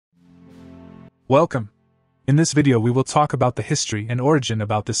Welcome! In this video we will talk about the history and origin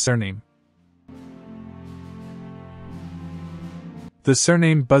about this surname. The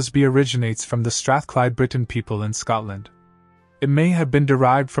surname Busby originates from the Strathclyde-Briton people in Scotland. It may have been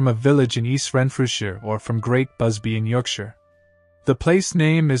derived from a village in East Renfrewshire or from Great Busby in Yorkshire. The place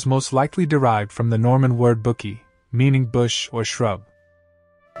name is most likely derived from the Norman word buki, meaning bush or shrub.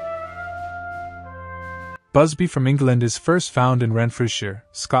 Busby from England is first found in Renfrewshire,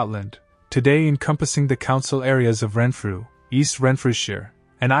 Scotland, today encompassing the Council Areas of Renfrew, East Renfrewshire,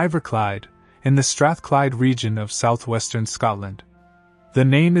 and Iverclyde, in the Strathclyde region of southwestern Scotland. The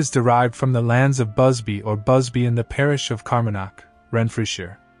name is derived from the lands of Busby or Busby in the parish of Carmunnock,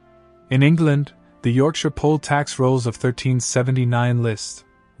 Renfrewshire. In England, the Yorkshire Poll Tax Rolls of 1379 list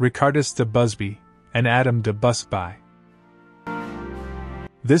Ricardus de Busby and Adam de Buskeby.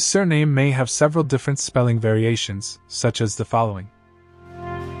 This surname may have several different spelling variations, such as the following.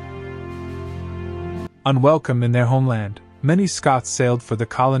 Unwelcome in their homeland, many Scots sailed for the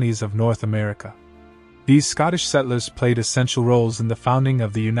colonies of North America. These Scottish settlers played essential roles in the founding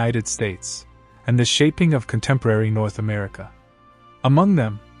of the United States and the shaping of contemporary North America. Among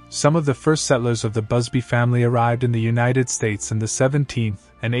them, some of the first settlers of the Busby family arrived in the United States in the 17th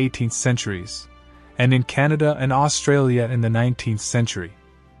and 18th centuries, and in Canada and Australia in the 19th century.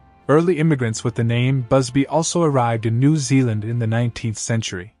 Early immigrants with the name Busby also arrived in New Zealand in the 19th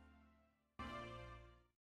century.